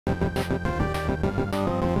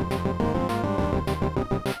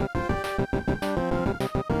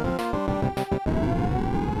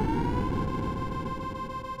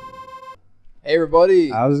Hey everybody,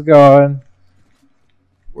 How's it going?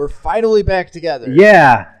 we're finally back together.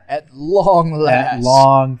 Yeah. At long last. At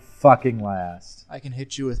long fucking last. I can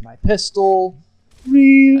hit you with my pistol.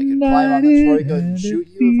 Reunited, I could climb on the Troika and shoot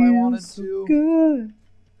you if I wanted so to. Good.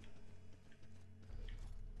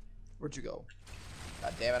 Where'd you go?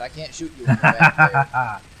 God damn it, I can't shoot you when you're back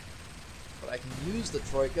there. But I can use the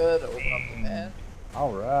Troika to open up the map.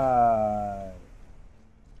 Alright.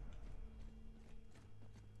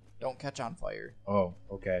 Don't catch on fire. Oh,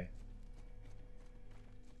 okay.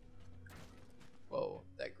 Whoa,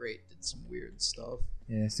 that grate did some weird stuff.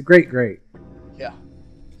 Yeah, it's a great. Yeah.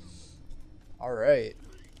 Alright.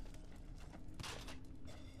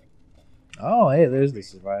 Oh, hey, there's the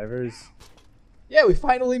survivors. Yeah, we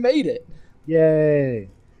finally made it. Yay.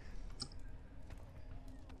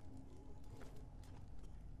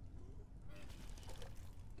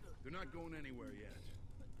 They're not going anywhere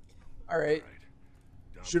yet. Alright.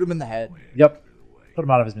 Shoot him in the head. Yep. Put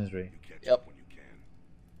him out of his misery. Yep.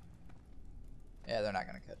 Yeah, they're not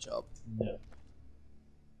going to catch up. No.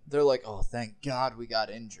 They're like, oh, thank God we got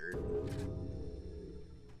injured.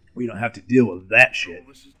 We don't have to deal with that shit.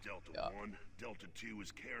 This is Delta 1. Delta 2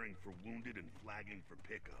 is caring for wounded and flagging for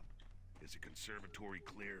pickup. Is the conservatory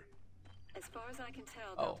clear? As far as I can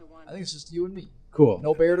tell, Oh, Delta 1. I think it's just you and me. Cool.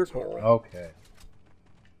 No Baird or Cole. Okay.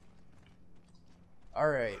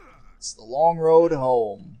 Alright. It's the long road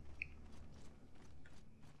home.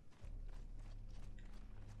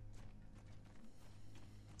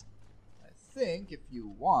 I think if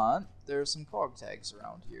you want, there's some cog tags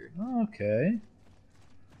around here. Okay.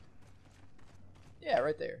 Yeah,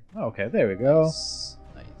 right there. Okay, there we go. Nice.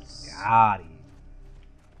 Nice. Got it.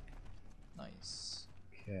 Nice.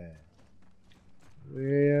 Okay.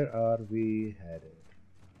 Where are we headed?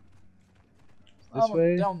 This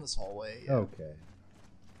way? Down this hallway. Yeah. Okay.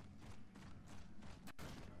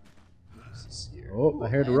 This is here. Oh, Ooh, I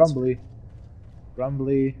heard a lantern. rumbly.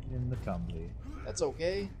 Rumbly in the tumbly. That's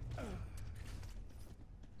okay.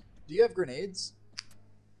 Do you have grenades?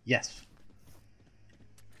 Yes.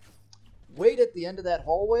 Wait at the end of that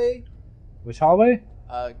hallway. Which hallway?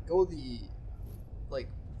 Go like,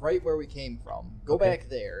 right where we came from. Go Okay. back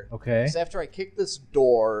there. Okay. Because after I kick this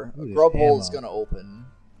door, Ooh, a there's grub hole is ammo. going to open.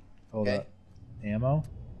 Hold Okay. up. Ammo?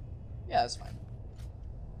 Yeah, that's fine.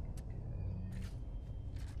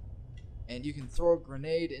 And you can throw a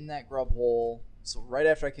grenade in that grub hole. So right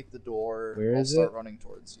after I kick the door, Where I'll is start it? running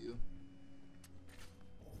towards you.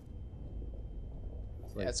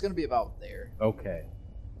 It's Yeah, like- it's going to be about there. Okay.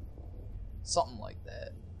 Something like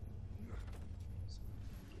that.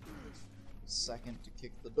 Second to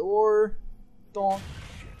kick the door. Donk.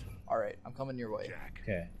 Alright, I'm coming your way. Jack,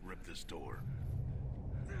 Okay. rip this door.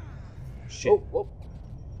 Shit. Oh, whoa.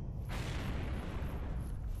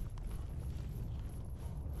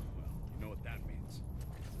 You know what that means?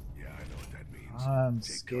 Yeah, I know what that means. I'm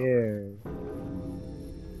Take scared.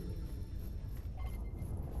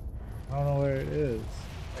 I don't know where it is.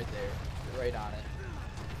 Right there. You're right on it.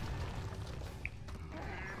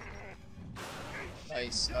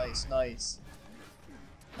 Nice, nice, nice.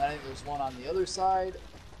 And I think there's one on the other side.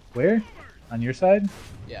 Where? On your side?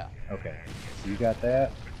 Yeah. Okay. So you got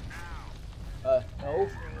that? No.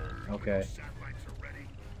 Okay. Satellites are ready.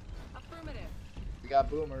 Affirmative. We got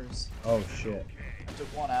boomers. Oh shit. I took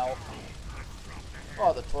one out.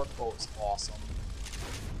 Oh, the torque bow is awesome.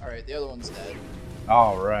 Alright, the other one's dead.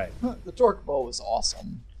 Alright. The torque bow is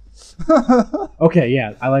awesome. Okay,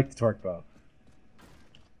 yeah, I like the torque bow.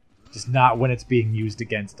 Just not when it's being used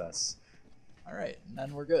against us. Alright, and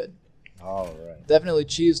then we're good. Alright. Definitely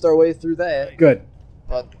cheesed our way through that. Good.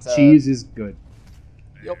 But, Cheese is good.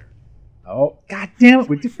 Yep. Oh, god damn it,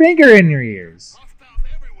 with your finger in your ears. Hostiles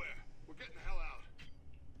everywhere. We're getting the hell out.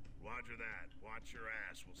 Roger that. Watch your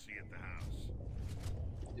ass. We'll see you at the house.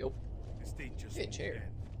 Yep. This thing just Hey, won't chair.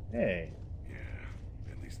 end. Hey.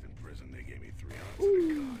 Yeah. At least in prison they gave me 3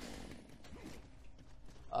 ounces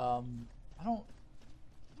of God. I don't...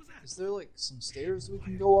 Is there, like, some stairs we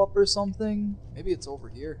can go up or something? Maybe it's over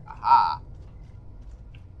here. Aha!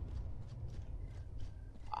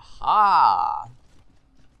 Aha!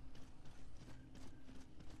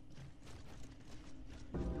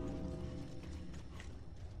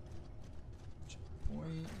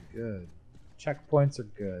 Checkpoint. Good. Checkpoints are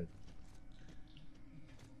good.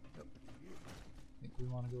 I think we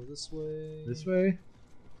want to go this way. This way?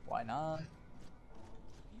 Why not?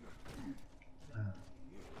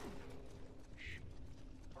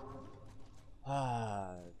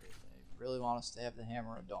 They really want us to have the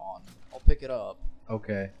Hammer of Dawn. I'll pick it up.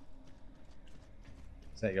 Okay.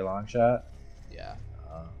 Is that your long shot? Yeah.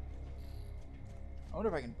 Uh, I wonder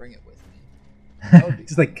if I can bring it with me. That would be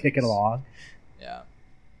Just like kick it nice. along. Yeah.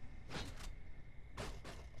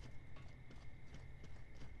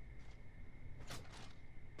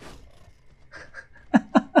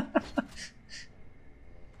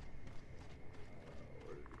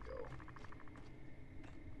 Where did we go?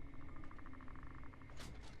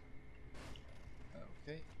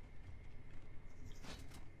 Okay.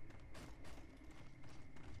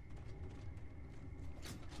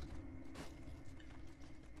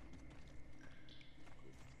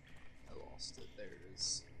 I lost it. There it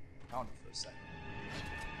is. Found it for a second.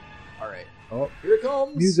 Alright. Oh, Here it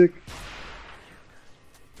comes! music.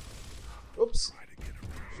 Oops.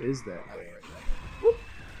 What is that? I went right there. Whoop.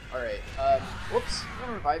 Alright. Whoops. You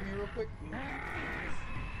wanna revive me real quick?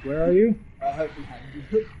 Where are you? Behind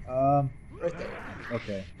you. Right there.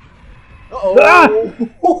 Okay. Uh-oh!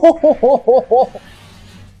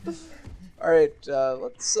 Alright,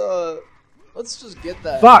 let's just get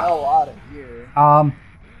the Fuck. hell out of here.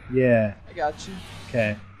 Yeah. I got you.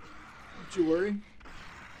 Okay. Don't you worry.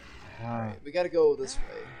 Alright, we gotta go this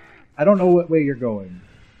way. I don't know what way you're going.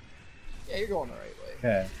 Yeah, you're going the right way.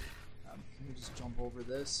 Okay. Can we just jump over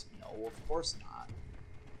this? No, of course not.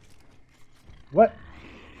 What?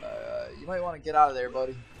 You might want to get out of there,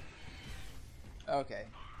 buddy. Okay.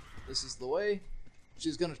 This is the way.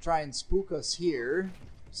 She's gonna try and spook us here,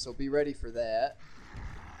 so be ready for that.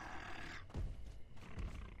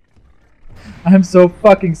 I'm so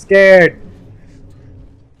fucking scared.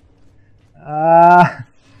 Uh-oh.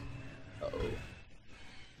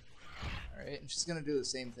 Alright, and she's gonna do the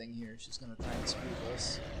same thing here. She's gonna try and spook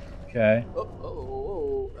us. Okay.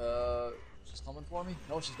 She's coming for me?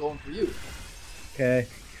 No, she's going for you. Okay.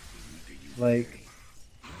 Like,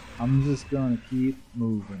 I'm just gonna keep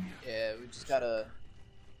moving. Yeah, we just gotta...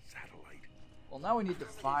 Satellite. Well, now we need to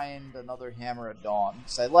find another Hammer of Dawn,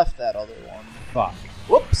 because I left that other one. Fuck.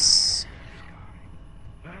 Whoops!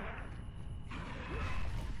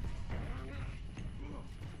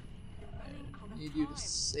 I need you to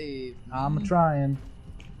save me. I'm trying.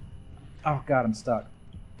 Oh god, I'm stuck.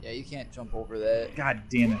 Yeah, you can't jump over that. God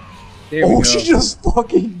damn it. There we Oh, go. she just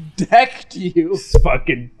fucking decked you! Just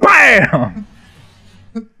fucking BAM!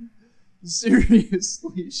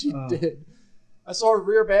 Seriously, she did. I saw her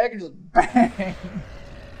rear back and just bang!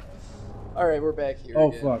 Alright, we're back here Oh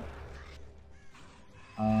again. fuck.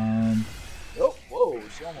 Oh, whoa,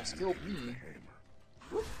 she almost killed me.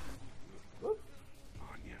 Whoop. Whoop.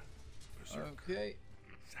 Anya. Okay.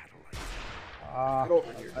 Satellite. Get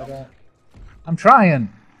over here, I dummy. don't. I'm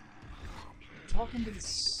trying. Talking to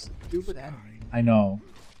this stupid enemy. I know.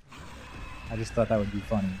 I just thought that would be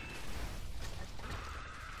funny.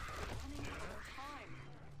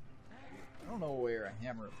 I don't know where a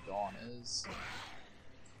Hammer of Dawn is.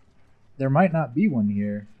 There might not be one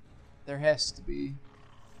here. There has to be.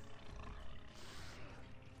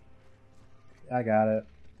 I got it.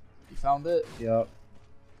 You found it? Yep.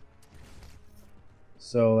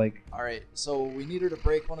 So, like, Alright, so we need her to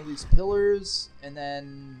break one of these pillars, and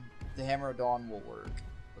then the Hammer of Dawn will work.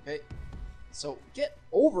 Okay? So, get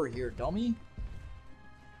over here, dummy!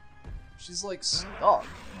 She's like stuck.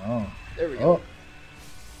 oh. There we go.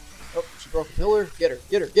 Oh, she broke a pillar. Get her,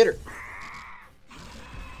 get her, get her!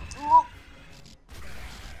 Oh.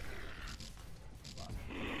 Come on.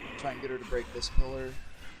 Try and get her to break this pillar.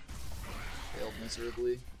 Failed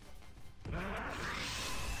miserably.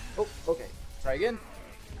 Oh, okay. Try again.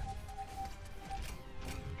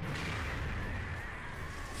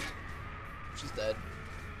 She's dead.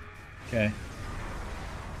 Okay.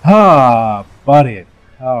 Ah, buddy.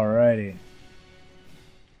 Alrighty.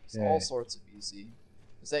 It's Okay. all sorts of easy.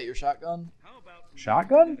 Is that your shotgun?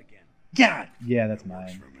 Shotgun? Yeah. Yeah, that's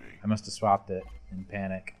mine. I must have swapped it in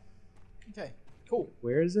panic. Okay, cool.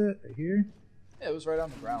 Where is it? Right here? Yeah, it was right on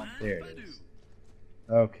the ground. There it is.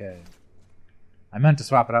 Okay. I meant to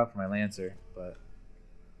swap it out for my Lancer, but...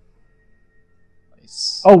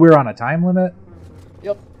 Nice. Oh, we're on a time limit?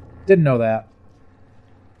 Yep, Didn't know that.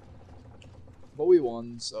 but we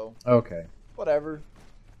won, so Okay. whatever.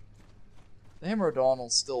 The Hammer of Dawn will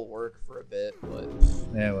still work for a bit, but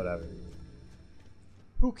Yeah, whatever.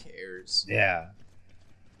 who cares? Yeah.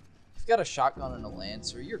 If you've got a shotgun and a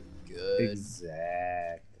Lancer, you're good.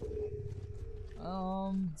 Exactly.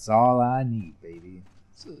 That's all I need, baby.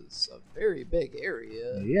 This is a very big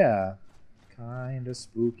area. Yeah. Kinda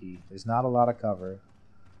spooky. There's not a lot of cover.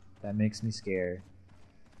 That makes me scared.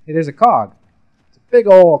 Hey, there's a cog. It's a big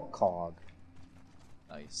old cog.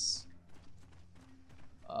 Nice.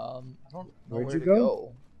 I don't know Where'd where you to go?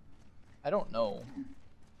 go. I don't know.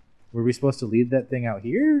 Were we supposed to lead that thing out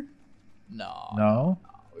here? No. No?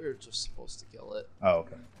 We were just supposed to kill it. Oh,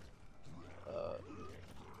 okay.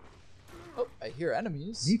 Oh, I hear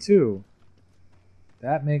enemies. Me too.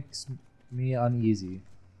 That makes me uneasy.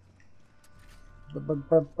 Hey, I don't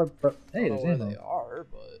know there's where ammo. they are,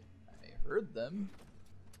 but I heard them.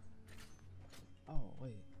 Oh,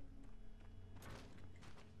 wait.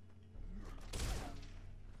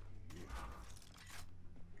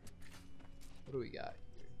 What do we got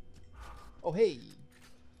here? Oh, hey!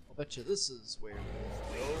 I'll bet you this is where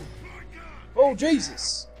we go. Oh,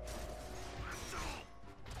 Jesus!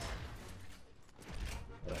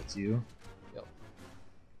 That's you. Yep.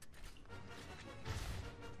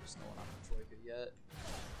 There's no one on the Troika yet.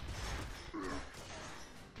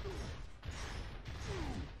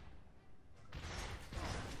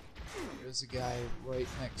 There's a guy right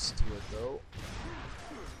next to it, though.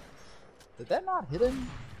 Did that not hit him?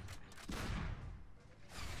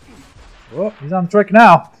 Oh, he's on the trick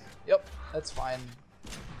now. Yep, that's fine.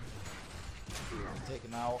 Take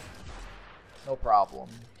him out. No problem.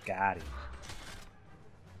 Got it.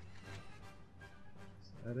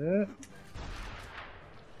 Is that it?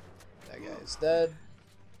 That guy is dead.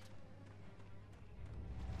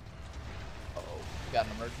 Uh-oh. Got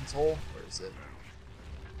an emergence hole? Where is it?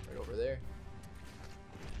 Right over there.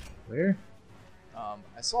 Where?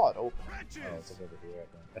 I saw it open. Oh, it's like over here.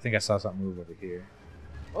 I think I saw something move over here.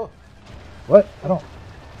 Oh, What? I don't.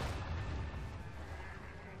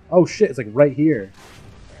 Oh shit! It's like right here.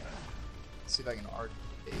 let's see if I can arc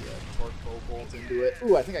a torque bow bolt into it.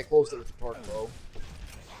 Ooh, I think I closed it with the torque bow.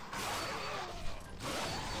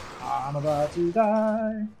 I'm about to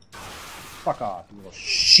die. Fuck off, you little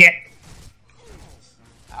shit!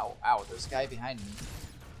 Ow, ow, there's a guy behind me.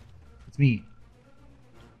 It's me.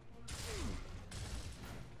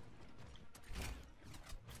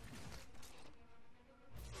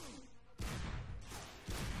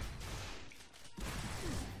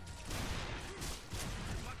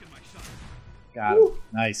 Got him.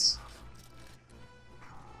 Nice.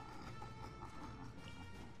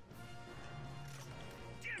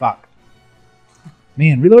 Fuck.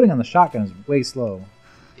 Man, reloading on the shotgun is way slow.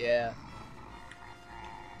 Yeah.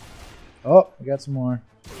 Oh, I got some more.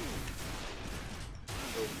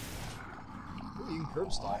 Ooh, you can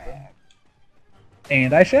curb stomp him.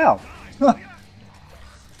 And I shall.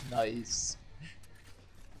 Nice.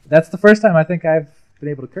 That's the first time I think I've been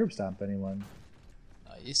able to curb stomp anyone.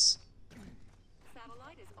 Nice.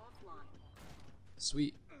 Satellite is offline.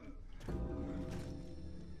 Sweet.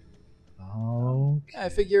 Okay. I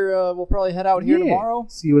figure we'll probably head out here tomorrow.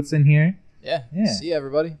 See what's in here. Yeah. Yeah. See you,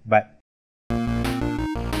 everybody. Bye.